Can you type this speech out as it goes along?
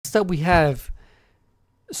Next up, we have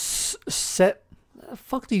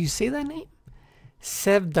fuck do you say that name?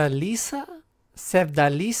 SEVDALIZA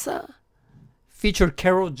featured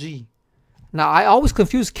Karol G. Now, I always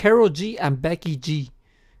confuse Karol G and Becky G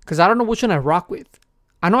because I don't know which one I rock with.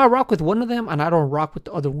 I know I rock with one of them and I don't rock with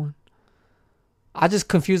the other one. I just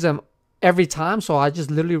confuse them every time, so I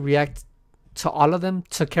just literally react to all of them,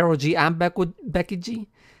 to Karol G and Becky G.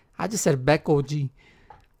 I just said Becko G.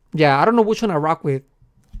 Yeah, I don't know which one I rock with.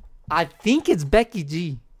 I think it's Becky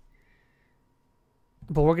G.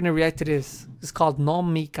 But we're going to react to this. It's called No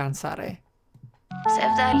Me Cansare.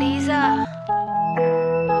 SEVDALIZA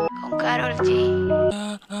con Karol G.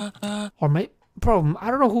 Or maybe, bro,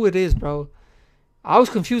 I don't know who it is, bro. I always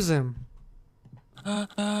confuse them. Don't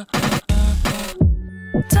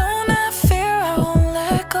have fear, I won't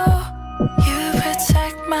let go. You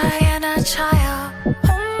protect my inner child.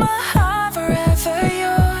 Hold my heart forever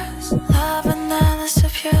yours. Love and endless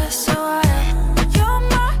of pure soil. You're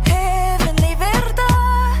my heavenly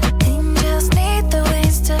verdad. Angels need the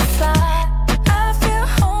wings to fly. I feel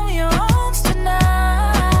home, your arms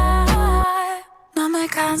tonight. No me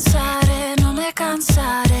cansaré, no me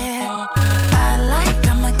cansaré.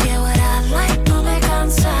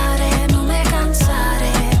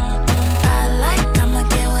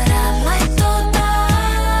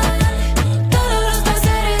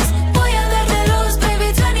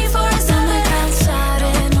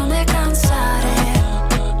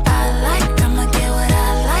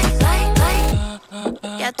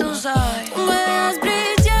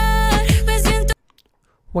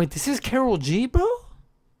 Wait, this is Karol G, bro?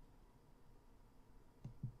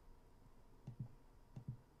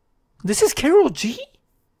 This is Karol G?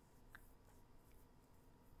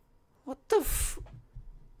 What the f...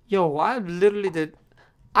 Yo, I literally did...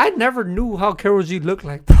 I never knew how Karol G looked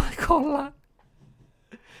like, bro. I can't lie.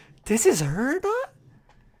 This is her, dog?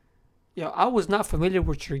 Yo, I was not familiar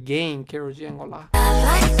with your game, Karol G, ain't gonna lie.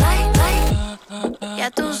 Ya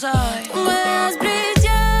tú sabes. Tú me das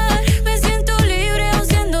brillar, me siento libre aún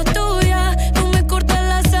siendo tuya. Tú me cortas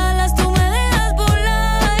las alas, tú me dejas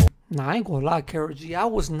volar. Nah, I ain't gonna lie, Karol G. I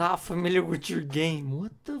was not familiar with your game.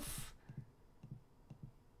 What the f...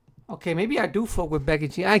 Okay, maybe I do fuck with Becky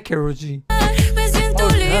G and Karol G. Me siento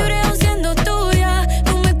libre aún siendo tuya.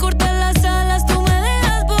 Tú me cortas las alas, tú me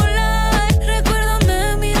dejas volar.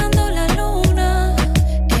 Recuérdame mirando la luna.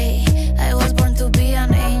 Hey, I was born to be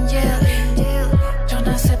an angel. Yo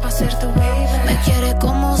nací pa' ser tu baby. Me quiere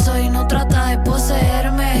como soy, no trata de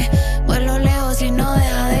poseerme. Vuelo lejos y no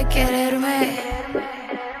deja de quererme.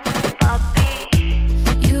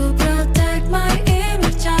 You protect my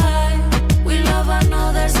inner child. We love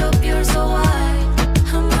another so pure, so wide.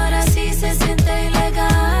 Amar así se siente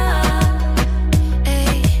ilegal.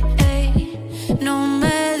 Ey, ey, no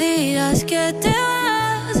me digas que te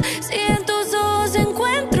vas. Si en tus ojos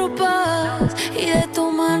encuentro paz y de tu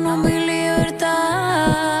mano mi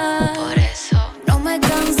libertad. Por eso no me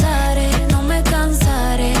cansaré, no me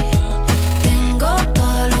cansaré. Tengo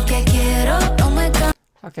todo lo que quiero, no me cansaré.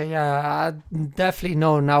 Okay, yeah, I definitely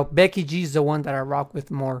know now. Becky G is the one that I rock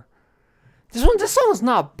with more. This song's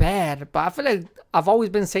not bad, but I feel like I've always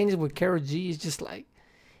been saying this with Karol G. It's just like,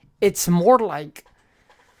 it's more like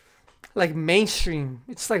mainstream.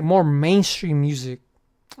 It's like more mainstream music.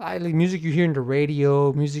 Like music you hear in the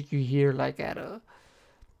radio, music you hear like at a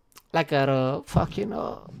fucking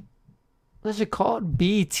what's it called?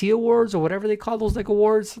 BET Awards or whatever they call those like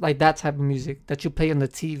awards. Like that type of music that you play on the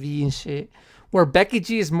TV and shit. Where Becky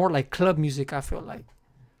G is more like club music, I feel like.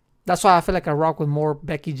 That's why I feel like I rock with more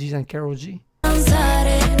Becky G than Karol G. No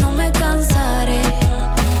me cansaré.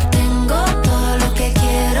 Tengo todo lo que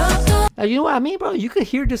quiero. You know what I mean, bro? You could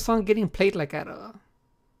hear this song getting played like at a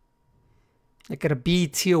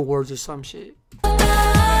BET Awards or some shit.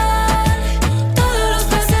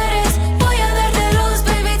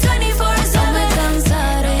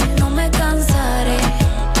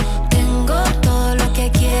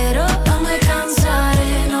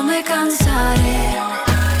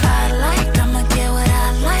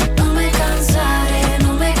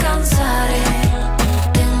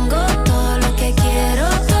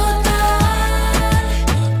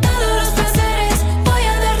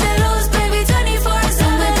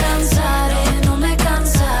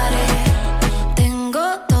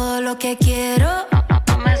 Que quiero,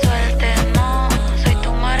 no me sueltes, no, soy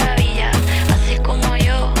tu maravilla, así como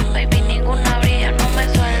yo, baby, ninguna brilla, no me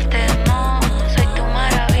sueltes, no, soy tu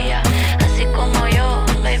maravilla, así como yo,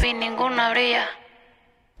 baby, ninguna brilla.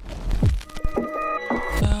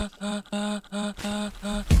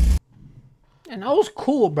 And that was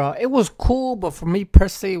cool, bro. It was cool, but for me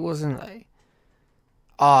personally, it wasn't like,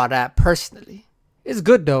 oh, that personally. It's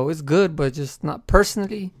good though. It's good, but just not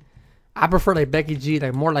personally. I prefer like Becky G,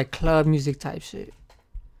 like more like club music type shit.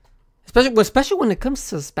 Especially when it comes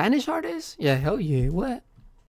to Spanish artists. Yeah, hell yeah. What?